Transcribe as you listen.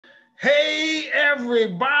Hey,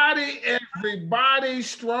 everybody,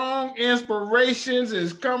 Strong Inspirations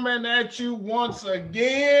is coming at you once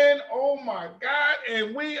again. Oh my God,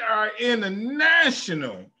 and we are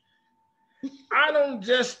international. I don't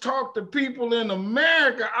just talk to people in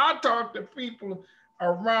America, I talk to people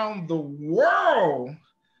around the world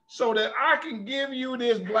so that I can give you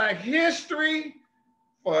this Black history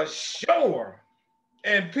for sure.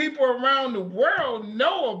 And people around the world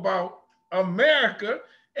know about America,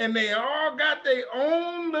 and they all got their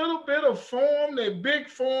own little bit of form, their big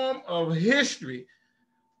form of history,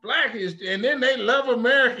 Black history, and then they love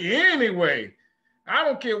America anyway. I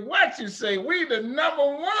don't care what you say, we the number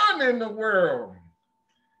one in the world.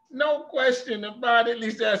 No question about it. At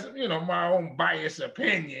least that's, my own biased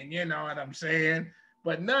opinion, you know what I'm saying?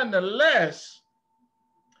 But nonetheless,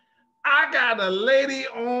 I got a lady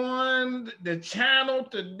on the channel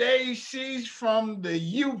today. She's from the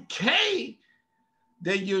UK,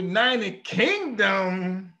 the United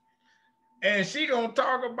Kingdom, and she gonna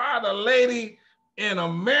talk about a lady in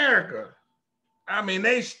America. I mean,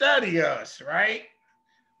 they study us, right?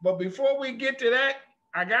 But before we get to that,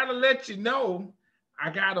 I gotta let you know, I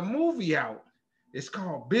got a movie out. It's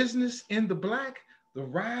called Business in the Black, The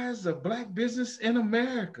Rise of Black Business in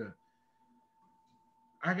America.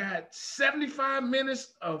 I got 75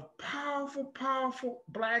 minutes of powerful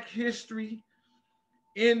Black history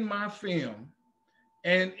in my film.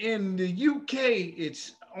 And in the UK,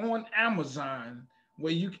 it's on Amazon,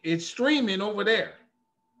 where it's streaming over there.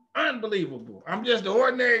 Unbelievable. I'm just an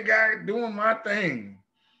ordinary guy doing my thing.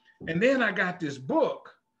 And then I got this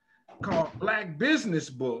book called Black Business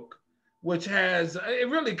Book, which has, it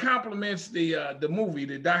really complements the movie,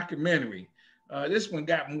 the documentary. This one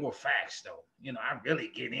got more facts though. I really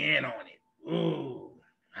get in on it.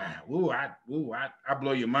 I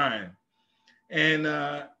blow your mind.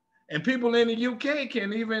 And people in the UK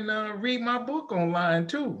can even read my book online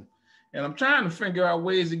too. And I'm trying to figure out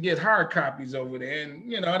ways to get hard copies over there. And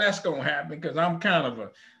that's gonna happen because I'm kind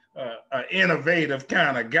of a innovative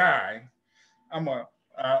kind of guy. I'm a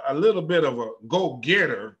little bit of a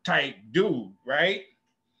go-getter type dude, right?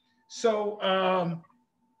 So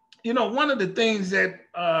one of the things that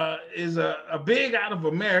is a big out of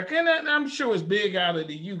America, and I'm sure it's big out of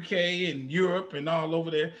the UK and Europe and all over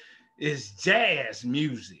there, is jazz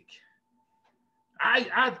music.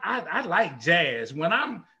 I like jazz. When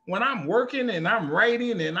I'm working and I'm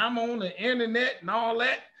writing and I'm on the internet and all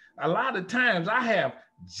that, a lot of times I have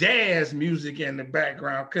jazz music in the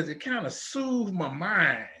background because it kind of soothes my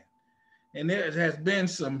mind. And there has been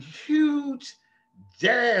some huge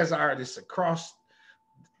jazz artists across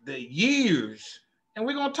the years, and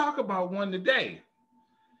we're gonna talk about one today.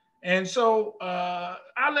 And so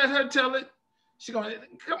I'll let her tell it. She's gonna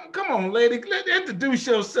come on, lady. Introduce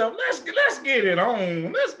yourself. Let's get it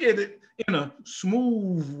on. Let's get it in a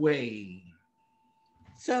smooth way.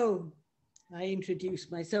 So I introduce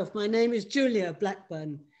myself. My name is Julia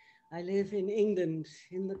Blackburn. I live in England,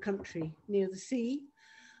 in the country near the sea.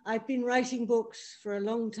 I've been writing books for a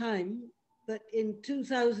long time, but in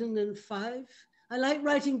 2005, I like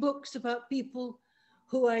writing books about people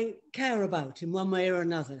who I care about in one way or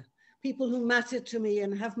another, people who matter to me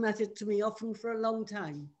and have mattered to me often for a long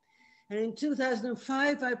time. And in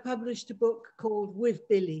 2005, I published a book called With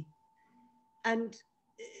Billie. And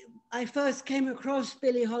I first came across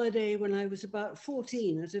Billie Holiday when I was about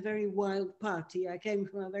 14 at a very wild party. I came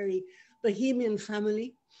from a very bohemian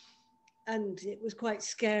family, and it was quite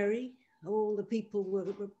scary. All the people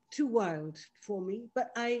were too wild for me,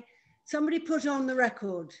 but somebody put on the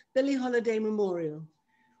record, Billie Holiday Memorial,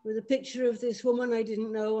 with a picture of this woman I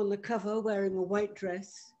didn't know on the cover wearing a white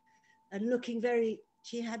dress and looking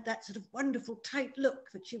she had that sort of wonderful tight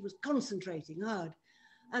look that she was concentrating hard.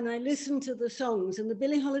 And I listened to the songs, and the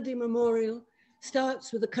Billie Holiday Memorial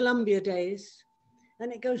starts with the Columbia days,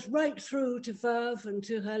 and it goes right through to Verve and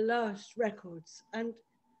to her last records. And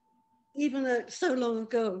even though it's so long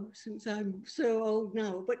ago, since I'm so old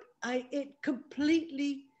now, but it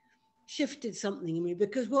completely shifted something in me,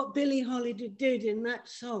 because what Billie Holiday did in that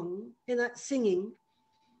song, in that singing,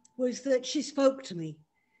 was that she spoke to me.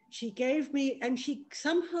 She gave me, and she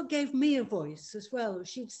somehow gave me a voice as well.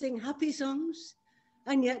 She'd sing happy songs,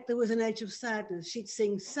 and yet there was an edge of sadness. She'd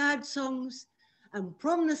sing sad songs, and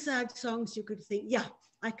from the sad songs, you could think, yeah,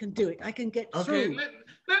 I can do it. I can get through.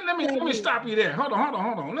 Let me stop you there. Hold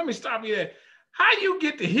on. Let me stop you there. How you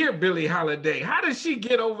get to hear Billie Holiday? How did she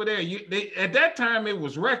get over there? At that time, it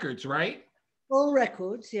was records, right? All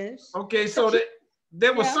records, yes. Okay, so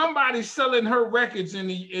there was somebody selling her records in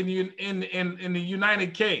the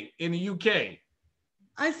UK.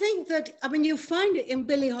 I think that, you find it in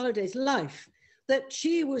Billie Holiday's life, that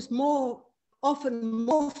she was often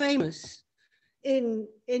more famous in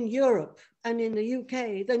Europe and in the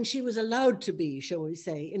UK than she was allowed to be, shall we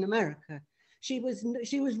say, in America. She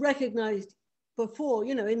was recognized before,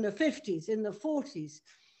 you know, in the 50s, in the 40s,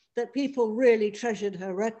 that people really treasured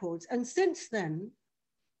her records. And since then,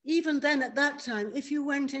 even then at that time, if you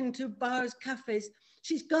went into bars, cafes,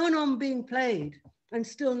 she's gone on being played. And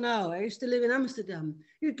still now, I used to live in Amsterdam.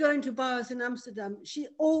 You'd go into bars in Amsterdam. She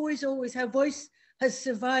always, her voice has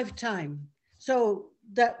survived time. So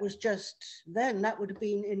that was just then. That would have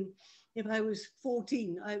been if I was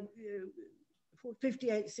 14,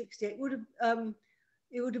 58, 68,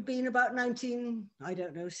 it would have been about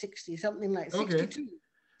 60, something like 62. Okay.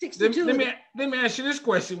 62. Let me ask you this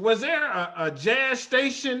question. Was there a jazz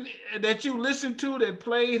station that you listened to that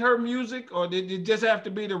played her music, or did it just have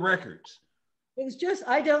to be the records? It was just,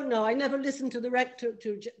 I don't know. I never listened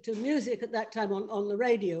to music at that time on the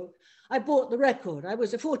radio. I bought the record. I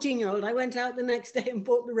was a 14-year-old. I went out the next day and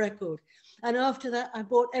bought the record. And after that, I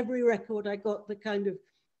bought every record. I got the kind of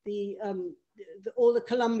all the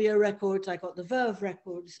Columbia records. I got the Verve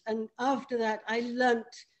records. And after that,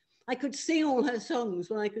 I could sing all her songs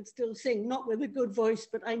when I could still sing, not with a good voice,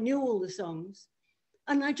 but I knew all the songs.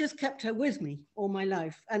 And I just kept her with me all my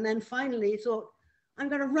life. And then finally thought, I'm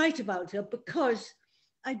going to write about her because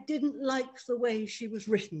I didn't like the way she was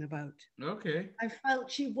written about. Okay. I felt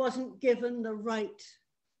she wasn't given the right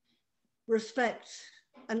respect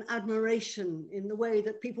and admiration in the way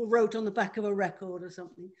that people wrote on the back of a record or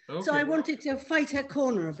something. Okay. So I wanted to fight her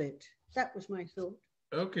corner a bit. That was my thought.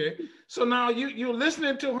 Okay. So now you're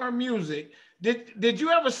listening to her music. Did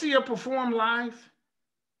you ever see her perform live?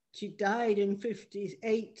 She died in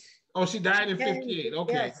 58. Oh, she died in 58.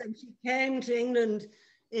 Okay. Yes, and she came to England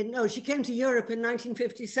she came to Europe in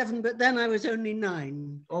 1957, but then I was only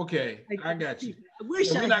 9. Okay, I got you. I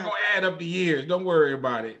wish we're not going to add up the years. Don't worry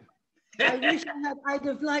about it. I wish I had. I'd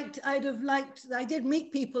have liked. I did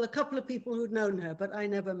meet a couple of people who'd known her, but I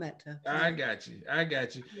never met her. I got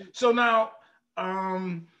you. So now,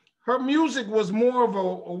 her music was more of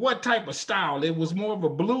a what type of style? It was more of a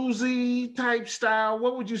bluesy type style.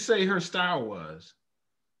 What would you say her style was?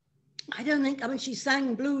 I mean, she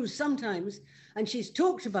sang blues sometimes, and she's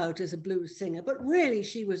talked about as a blues singer, but really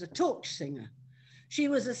she was a torch singer. She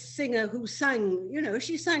was a singer who sang,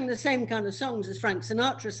 she sang the same kind of songs as Frank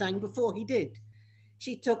Sinatra sang before he did.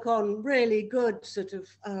 She took on really good sort of,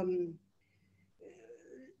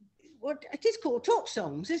 what it is called talk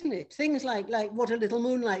songs, isn't it? Things like What a Little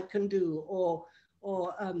Moonlight Can Do, or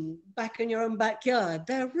Back in Your Own Backyard.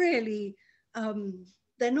 They're really,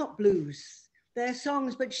 they're not blues. They're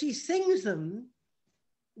songs, but she sings them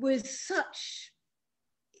with such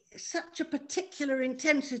a particular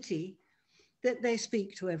intensity that they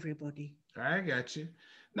speak to everybody. I got you.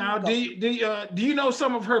 Now, do you know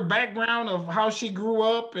some of her background of how she grew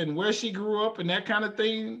up and where she grew up and that kind of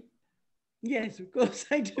thing? Yes, of course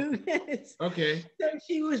I do, yes. Okay. So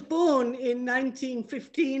she was born in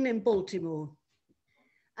 1915 in Baltimore.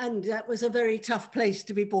 And that was a very tough place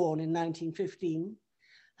to be born in 1915.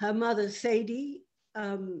 Her mother, Sadie,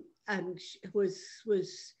 and it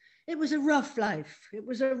was a rough life. It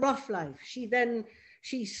was a rough life.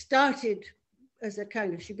 She started as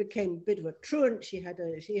she became a bit of a truant. She had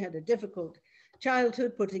a difficult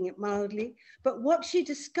childhood, putting it mildly. But what she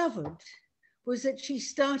discovered was that she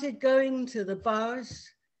started going to the bars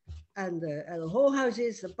and the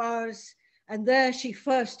whorehouses, the bars, and there she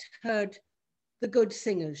first heard the good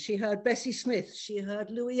singers. She heard Bessie Smith, she heard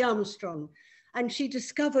Louis Armstrong, and she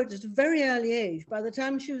discovered at a very early age, by the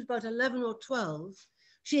time she was about 11 or 12,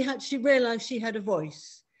 she realized she had a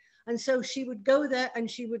voice. And so she would go there and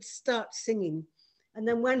she would start singing. And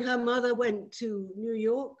then when her mother went to New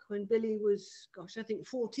York, when Billie was, I think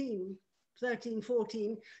 13,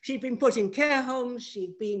 14, she'd been put in care homes,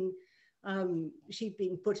 she'd been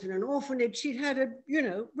put in an orphanage. She'd had a,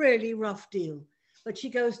 really rough deal. But she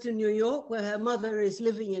goes to New York, where her mother is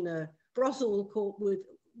living in a brothel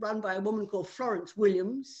run by a woman called Florence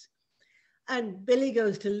Williams. And Billie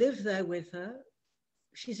goes to live there with her.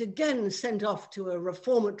 She's again sent off to a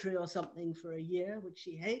reformatory or something for a year, which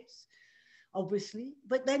she hates, obviously.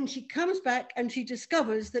 But then she comes back and she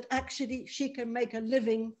discovers that actually she can make a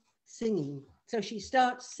living singing. So she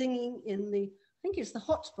starts singing in I think it's the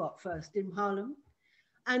Hotspot first in Harlem.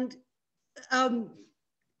 And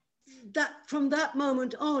that from that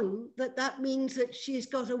moment on, that means that she's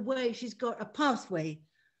got a pathway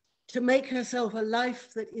to make herself a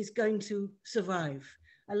life that is going to survive,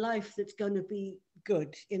 a life that's going to be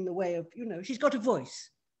good in the way of, she's got a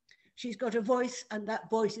voice. She's got a voice, and that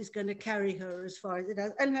voice is going to carry her as far as it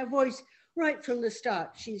has. And her voice right from the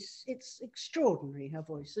start. It's extraordinary, her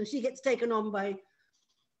voice. And she gets taken on by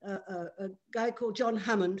a guy called John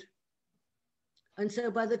Hammond. And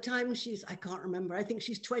so by the time I can't remember, I think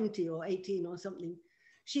she's 20 or 18 or something,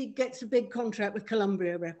 she gets a big contract with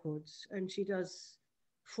Columbia Records, and she does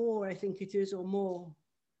 4, I think it is, or more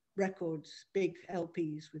records, big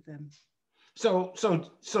LPs with them. So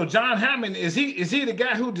John Hammond, is he the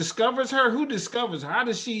guy who discovers her? Who discovers her? How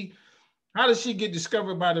does she get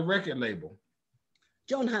discovered by the record label?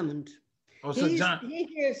 John Hammond. Oh, so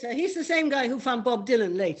he's the same guy who found Bob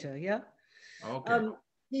Dylan later, yeah? Okay.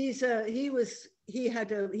 He was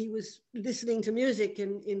listening to music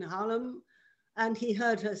in Harlem, and he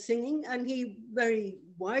heard her singing, and he very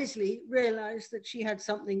wisely realized that she had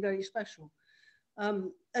something very special.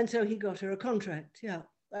 And so he got her a contract, yeah.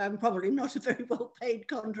 Probably not a very well-paid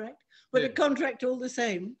contract, but a contract all the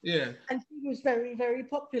same. Yeah. And she was very, very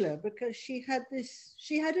popular because she had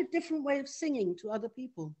a different way of singing to other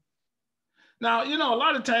people. Now, you know, a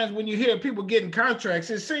lot of times when you hear people getting contracts,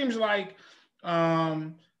 it seems like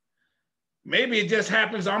maybe it just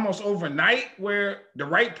happens almost overnight where the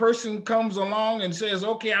right person comes along and says,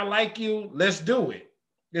 okay, I like you, let's do it.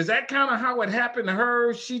 Is that kind of how it happened to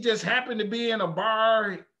her? She just happened to be in a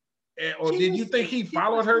bar, or did you think he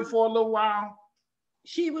followed her for a little while?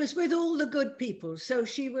 She was with all the good people. So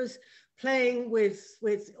she was playing with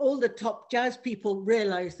all the top jazz people,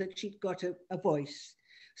 realized that she'd got a voice.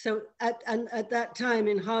 So at that time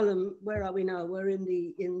in Harlem, where are we now? We're in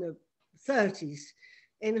the 30s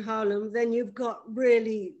in Harlem. Then you've got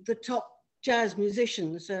really the top jazz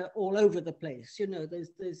musicians all over the place. You know,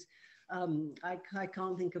 there's I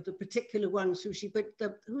can't think of the particular ones who's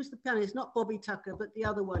the pianist? Not Bobby Tucker, but the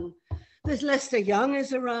other one. There's Lester Young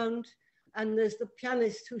is around, and there's the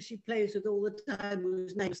pianist who she plays with all the time,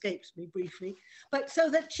 whose name escapes me briefly. But so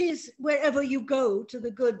that she's, wherever you go to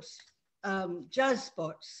the good jazz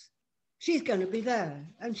spots, she's going to be there,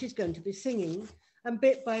 and she's going to be singing. And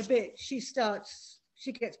bit by bit, she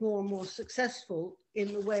gets more and more successful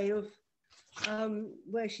in the way of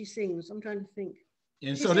where she sings. I'm trying to think.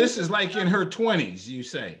 And so this is like in her 20s, you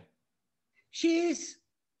say? She is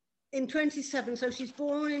in 27, so she's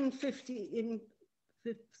born in 15,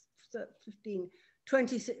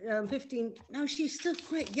 no, she's still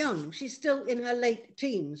quite young. She's still in her late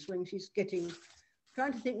teens when she's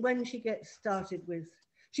trying to think when she gets started with,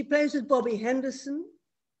 she plays with Bobby Henderson,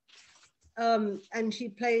 and she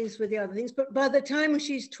plays with the other things, but by the time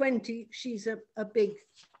she's 20, she's a big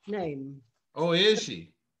name. Oh, is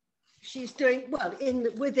she? She's doing well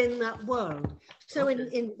within that world. So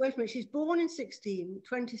okay. Wait a minute, she's born in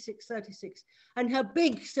 26, 36, and her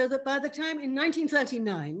big, so that by the time in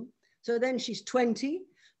 1939, so then she's 20,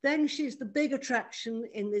 then she's the big attraction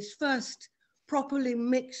in this first properly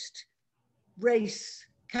mixed race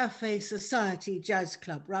cafe society jazz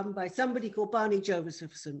club run by somebody called Barney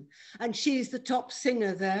Josephson, and she's the top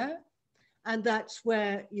singer there. And that's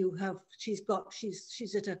where she's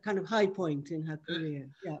at a kind of high point in her career.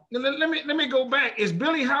 Yeah. Let me go back. Is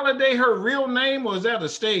Billie Holiday her real name, or is that a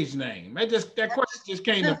stage name? That question just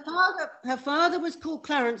came up. Her father was called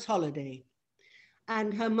Clarence Holiday,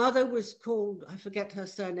 and her mother was called, I forget her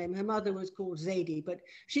surname. Her mother was called Zadie, but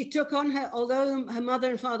she took on although her mother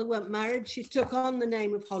and father weren't married, she took on the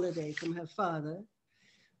name of Holiday from her father.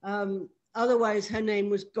 Otherwise, her name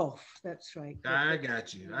was Goff. That's right. I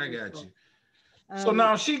got you. So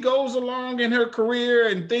now she goes along in her career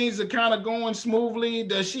and things are kind of going smoothly.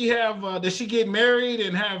 Does she get married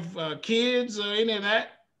and have kids or any of that?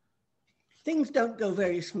 Things don't go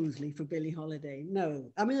very smoothly for Billie Holiday,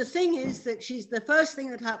 no. I mean, the thing is that the first thing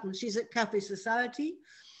that happens, she's at Cafe Society,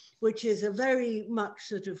 which is a very much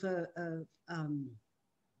sort of a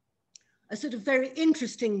sort of very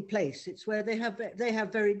interesting place. It's where they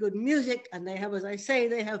have very good music, and they have, as I say,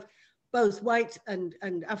 they have both white and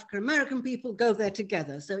African-American people go there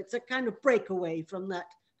together. So it's a kind of breakaway from that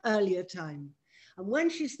earlier time. And when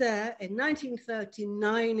she's there in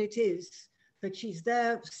 1939, it is that she's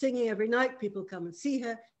there singing every night. People come and see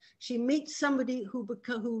her. She meets somebody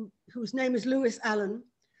whose name is Lewis Allen,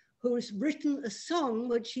 who's written a song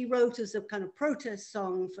which he wrote as a kind of protest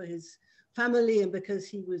song for his family, and because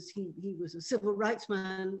he was a civil rights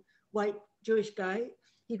man, white Jewish guy.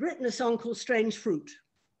 He'd written a song called Strange Fruit.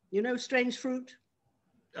 You know Strange Fruit?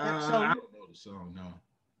 I don't know the song, no.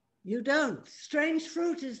 You don't? Strange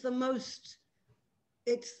Fruit is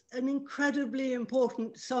it's an incredibly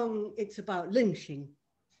important song. It's about lynching.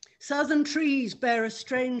 Southern trees bear a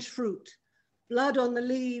strange fruit, blood on the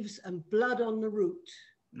leaves and blood on the root.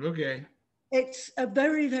 Okay. It's a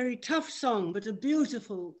very, very tough song, but it's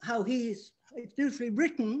beautifully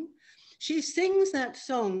written. she sings that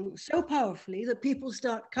song so powerfully that people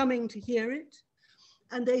start coming to hear it,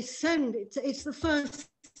 and they send it. It's the first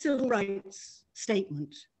civil rights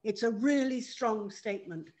statement. It's a really strong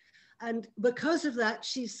statement. And because of that,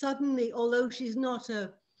 she's suddenly, although she's not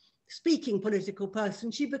a speaking political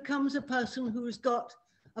person, she becomes a person who's got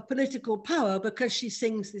a political power because she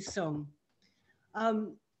sings this song.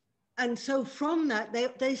 And so from that,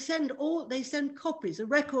 they send copies. A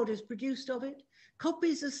record is produced of it.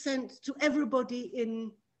 Copies are sent to everybody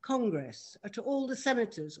in Congress, to all the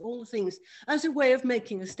senators, all the things, as a way of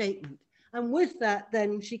making a statement. And with that,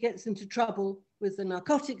 then she gets into trouble with the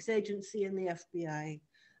Narcotics Agency and the FBI.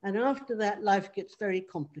 And after that, life gets very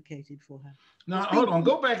complicated for her. Now, hold on,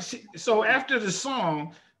 go back. So after the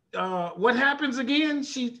song, what happens again?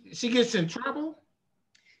 She gets in trouble?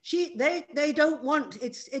 They don't want,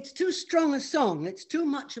 it's too strong a song. It's too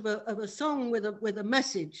much of a song with a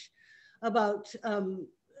message about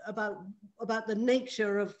the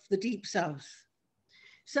nature of the Deep South.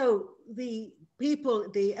 So the people,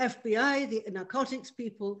 the FBI, the narcotics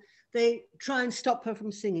people, they try and stop her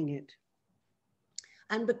from singing it.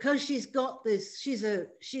 And because she's got this, she's a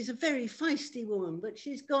very feisty woman, but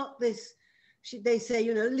she's got this, they say,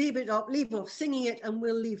 you know, leave off singing it and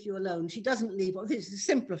we'll leave you alone. She doesn't leave off, this is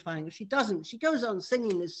simplifying, she doesn't. She goes on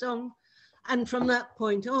singing this song, and from that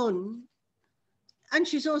point on, and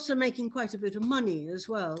she's also making quite a bit of money as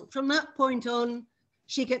well. From that point on,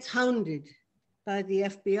 she gets hounded by the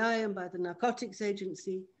FBI and by the Narcotics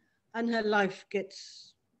Agency, and her life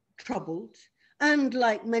gets troubled. And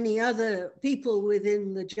like many other people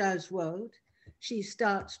within the jazz world, she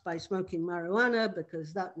starts by smoking marijuana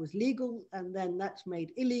because that was legal, and then that's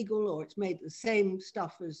made illegal, or it's made the same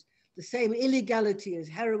stuff as, the same illegality as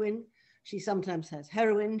heroin. She sometimes has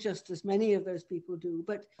heroin, just as many of those people do,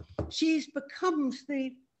 but she becomes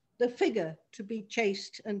the figure to be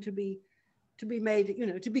chased and to be made, you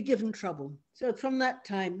know, to be given trouble. So from that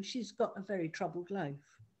time, she's got a very troubled life.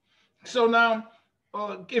 So now,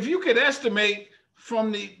 if you could estimate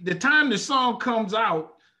from the time the song comes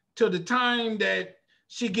out to the time that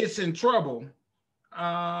she gets in trouble,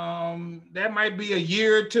 that might be a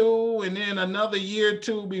year or two, and then another year or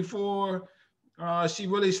two before she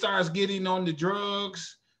really starts getting on the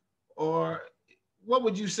drugs, or what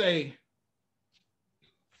would you say?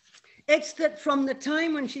 It's that from the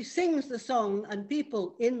time when she sings the song and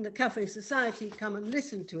people in the cafe society come and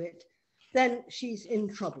listen to it, then she's in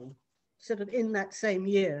trouble, sort of in that same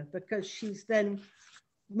year, because she's then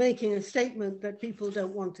making a statement that people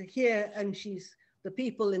don't want to hear, and she's the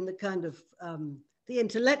people in the kind of the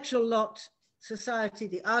intellectual lot, society,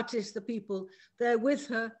 the artists, the people, they're with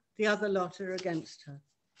her, the other lot are against her.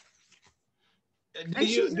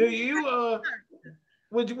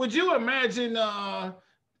 Would you imagine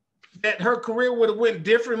that her career would have went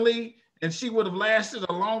differently and she would have lasted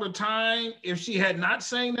a longer time if she had not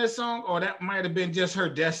sang that song, or that might have been just her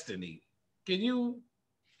destiny?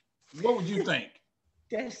 What would you think?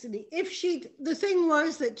 Destiny. The thing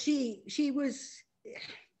was that she was,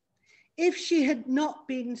 if she had not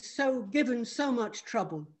been so given so much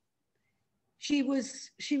trouble, she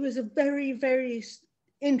was a very, very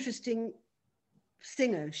interesting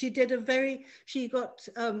singer. She got,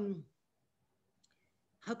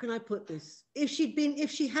 how can I put this? If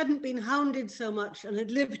she hadn't been hounded so much and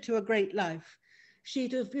had lived to a great life,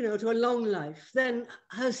 she'd have, you know, to a long life, then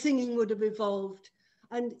her singing would have evolved,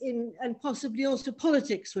 and possibly also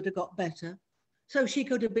politics would have got better. So she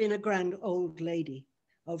could have been a grand old lady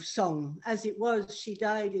of song. As it was, she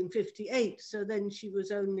died in 58. So then she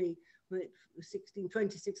was only 16,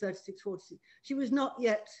 26, 36, 46. She was not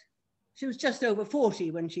yet, she was just over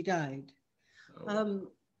 40 when she died.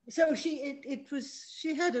 Oh. So she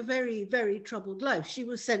had a very, very troubled life. She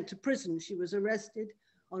was sent to prison. She was arrested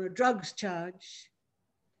on a drugs charge.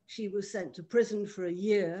 She was sent to prison for a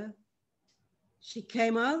year. She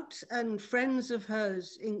came out, and friends of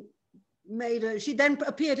hers made her, she then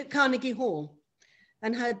appeared at Carnegie Hall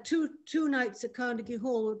and had two nights at Carnegie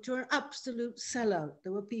Hall, which were an absolute sellout.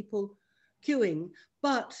 There were people queuing,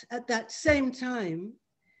 but at that same time,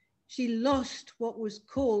 she lost what was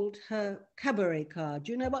called her cabaret card.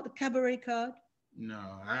 Do you know about the cabaret card? No,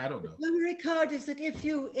 I don't know. The cabaret card is that if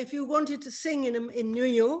you wanted to sing in New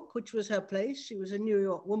York, which was her place, she was a New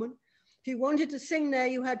York woman. If you wanted to sing there,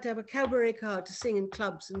 you had to have a cabaret card to sing in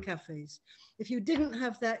clubs and cafes. If you didn't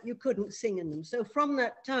have that, you couldn't sing in them. So from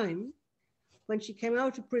that time, when she came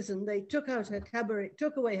out of prison, they took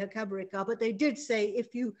away her cabaret card, but they did say,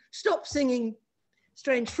 if you stop singing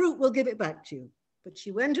Strange Fruit, we'll give it back to you. But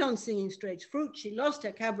she went on singing Strange Fruit. She lost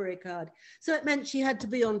her cabaret card. So it meant she had to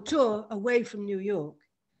be on tour away from New York.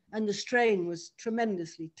 And the strain was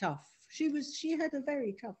tremendously tough. She had a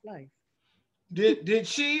very tough life. Did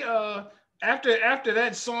she after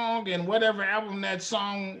that song and whatever album that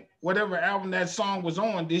song was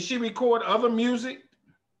on, did she record other music?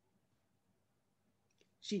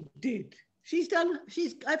 She did. She's done.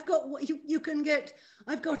 I've got what you can get.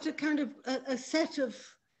 I've got a kind of a set of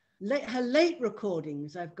her late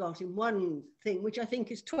recordings. I've got in one thing, which I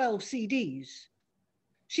think is 12 CDs.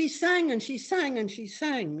 She sang and she sang and she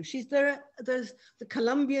sang. There's the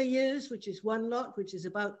Columbia years, which is one lot, which is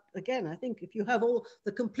about, again, I think if you have all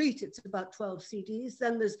the complete, it's about 12 CDs.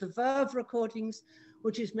 Then there's the Verve recordings,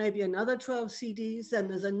 which is maybe another 12 CDs. Then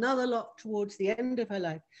there's another lot towards the end of her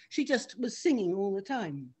life. She just was singing all the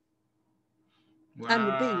time. Wow.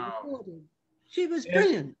 And being recorded. She was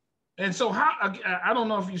brilliant. And so how, I don't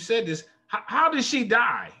know if you said this, how did she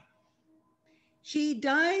die? She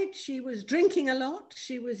died, she was drinking a lot,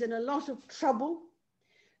 she was in a lot of trouble.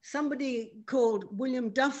 Somebody called William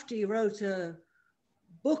Dufty wrote a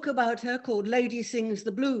book about her called Lady Sings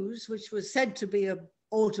the Blues, which was said to be an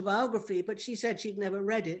autobiography, but she said she'd never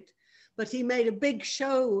read it. But he made a big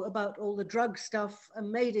show about all the drug stuff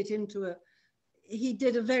and made it into he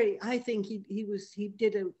did a very, I think he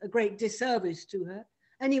did a great disservice to her.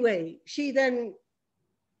 Anyway,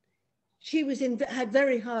 had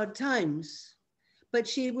very hard times. But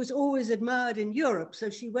she was always admired in Europe. So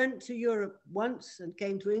she went to Europe once and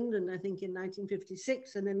came to England, I think in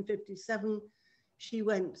 1956. And then in 57, she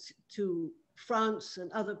went to France and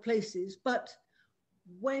other places. But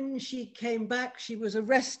when she came back, she was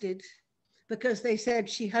arrested because they said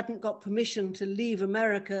she hadn't got permission to leave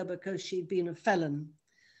America because she'd been a felon.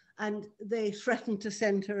 And they threatened to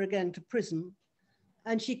send her again to prison.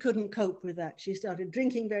 And she couldn't cope with that. She started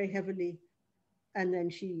drinking very heavily. And then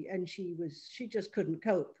she just couldn't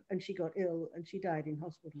cope, and she got ill, and she died in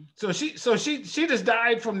hospital. So she just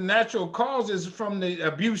died from natural causes from the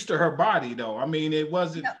abuse to her body, though. I mean, it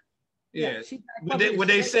wasn't. Yeah. Would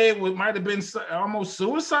they say it might have been almost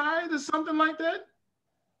suicide or something like that?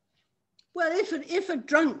 Well, if a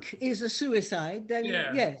drunk is a suicide, then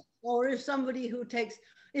yes. Or if somebody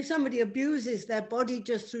abuses their body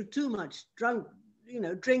just through too much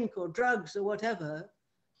drink or drugs or whatever.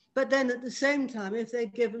 But then at the same time, if they're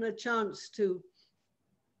given a chance to,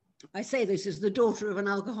 I say this as the daughter of an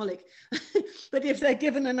alcoholic, but if they're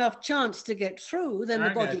given enough chance to get through, then the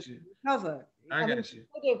body can recover. I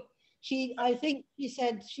think she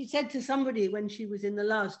said to somebody when she was in the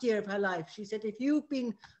last year of her life, she said, if you've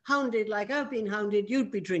been hounded like I've been hounded,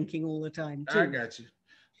 you'd be drinking all the time too. I got you.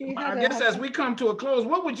 I guess as we come to a close,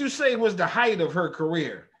 what would you say was the height of her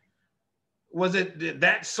career? Was it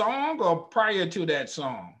that song or prior to that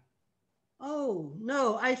song? Oh,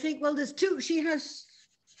 no, I think, well, there's two. She has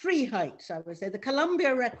three heights, I would say. The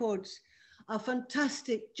Columbia records are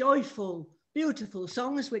fantastic, joyful, beautiful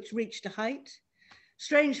songs which reached a height.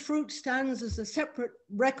 Strange Fruit stands as a separate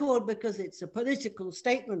record because it's a political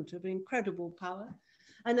statement of incredible power.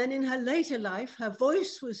 And then in her later life, her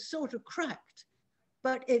voice was sort of cracked,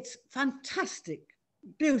 but it's fantastic,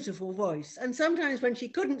 beautiful voice. And sometimes when she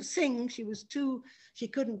couldn't sing, she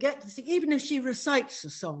couldn't get to sing. Even if she recites a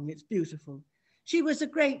song, it's beautiful. You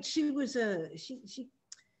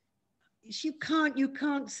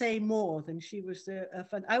can't say more than she was a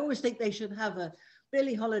fun. I always think they should have a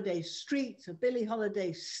Billie Holiday street, a Billie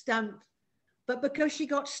Holiday stamp, but because she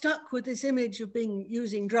got stuck with this image of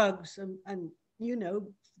using drugs and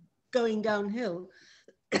going downhill,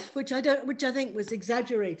 which I think was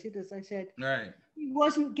exaggerated, as I said. Right. She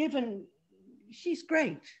wasn't given. She's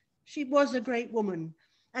great. She was a great woman,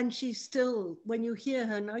 and she's still. When you hear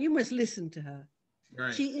her now, you must listen to her.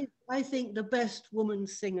 Right. She is, I think, the best woman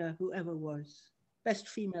singer who ever was. Best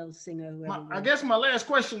female singer who ever was. I guess my last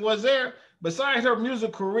question was besides her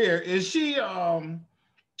music career, did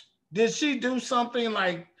she do something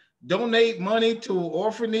like donate money to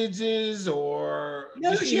orphanages, or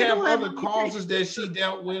did she have other causes that she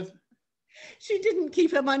dealt with? She didn't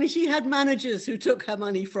keep her money. She had managers who took her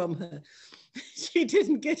money from her. She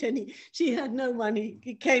didn't get any. She had no money.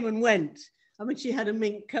 It came and went. I mean, she had a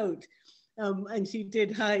mink coat. And she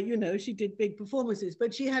did she did big performances,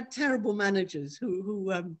 but she had terrible managers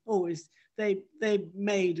who always, they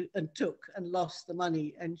made and took and lost the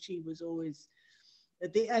money. And she was always,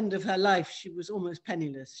 at the end of her life, she was almost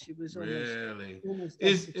penniless. She was almost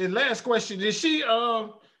last question, is she,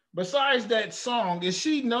 besides that song, is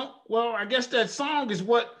she well, I guess that song is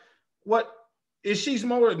what is she's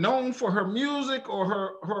more known for her music or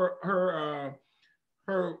her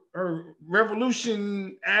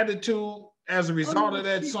revolution attitude as a result of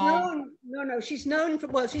that song? She's known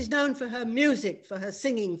for her music, for her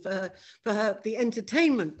singing, for the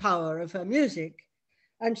entertainment power of her music.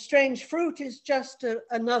 And Strange Fruit is just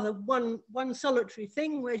another one solitary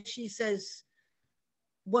thing where she says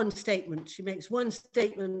one statement. She makes one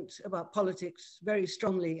statement about politics very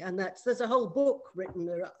strongly, and there's a whole book written.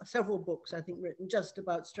 There are several books, I think, written just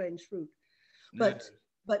about Strange Fruit. But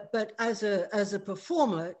as a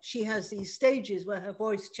performer, she has these stages where her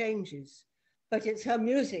voice changes, but it's her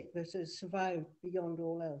music that has survived beyond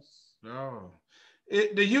all else. Oh,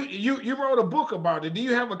 you wrote a book about it. Do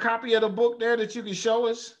you have a copy of the book there that you can show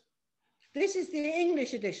us? This is the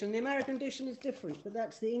English edition. The American edition is different, but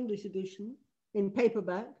that's the English edition in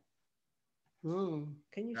paperback. Oh,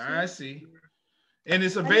 can you see? I see. And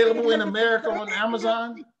it's available in America on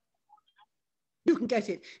Amazon? You can get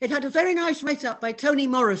it. It had a very nice write-up by Toni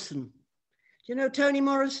Morrison. Do you know Toni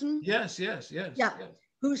Morrison? Yes. Yeah. Yes.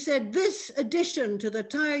 Who said this addition to the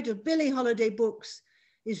tide of Billie Holiday books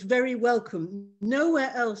is very welcome.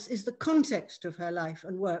 Nowhere else is the context of her life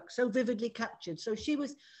and work so vividly captured. So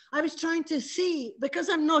I was trying to see, because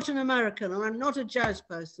I'm not an American and I'm not a jazz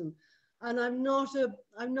person and I'm not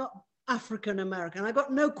African American. I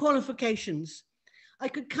got no qualifications. I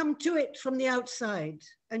could come to it from the outside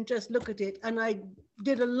and just look at it. And I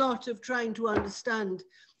did a lot of trying to understand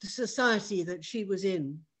the society that she was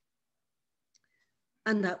in.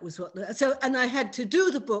 And that was and I had to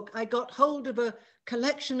do the book. I got hold of a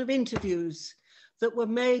collection of interviews that were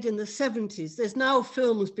made in the 70s. There's now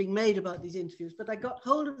films being made about these interviews, but I got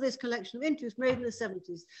hold of this collection of interviews made in the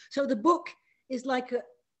 70s. So the book is like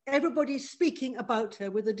everybody's speaking about her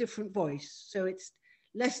with a different voice. So it's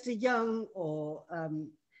Lester Young or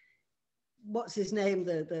what's his name,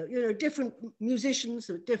 the different musicians,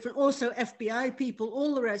 different, also FBI people,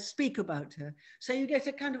 all the rest speak about her. So you get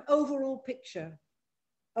a kind of overall picture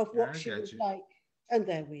of what she was like. And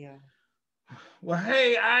there we are. Well,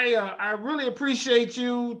 hey, I really appreciate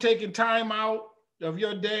you taking time out of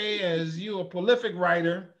your day, as you're a prolific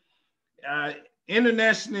writer,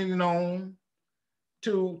 internationally known,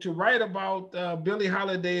 to write about Billie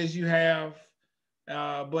Holiday as you have,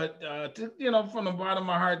 but from the bottom of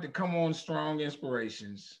my heart, to come on Strong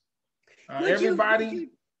Inspirations. Would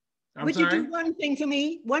you do one thing for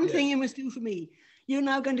me? One thing you must do for me. You're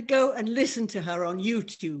now going to go and listen to her on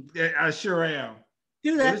YouTube. Yeah, I sure am.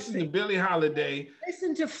 Do that. Listen to Billie Holiday.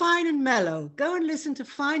 Listen to Fine and Mellow. Go and listen to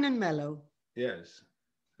Fine and Mellow. Yes.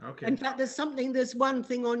 Okay. In fact, there's one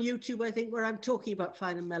thing on YouTube, I think, where I'm talking about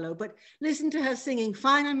Fine and Mellow, but listen to her singing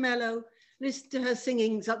Fine and Mellow. Listen to her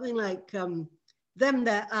singing something like Them,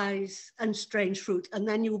 Their Eyes and Strange Fruit, and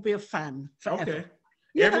then you'll be a fan forever. Okay.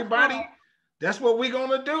 Yeah. Everybody, that's what we're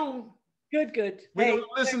going to do. Good. We're going to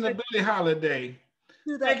listen to Billie Holiday.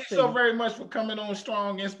 Thank you so very much for coming on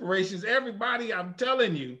Strong Inspirations. Everybody, I'm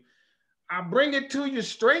telling you, I bring it to you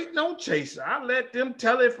straight, no chaser. I let them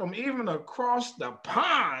tell it from even across the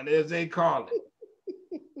pond, as they call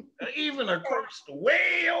it. Even across the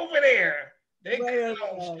way over there. They come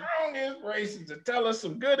on Strong Inspirations to tell us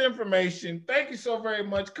some good information. Thank you so very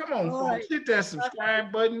much. Come on, folks. Hit that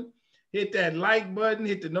subscribe button. Hit that like button.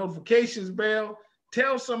 Hit the notifications bell.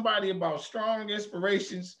 Tell somebody about Strong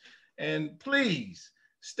Inspirations. And please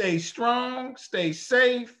stay strong, stay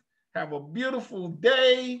safe, have a beautiful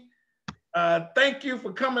day. Thank you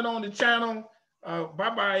for coming on the channel.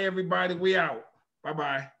 Bye-bye, everybody. We out.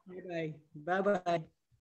 Bye-bye. Bye-bye. Bye-bye.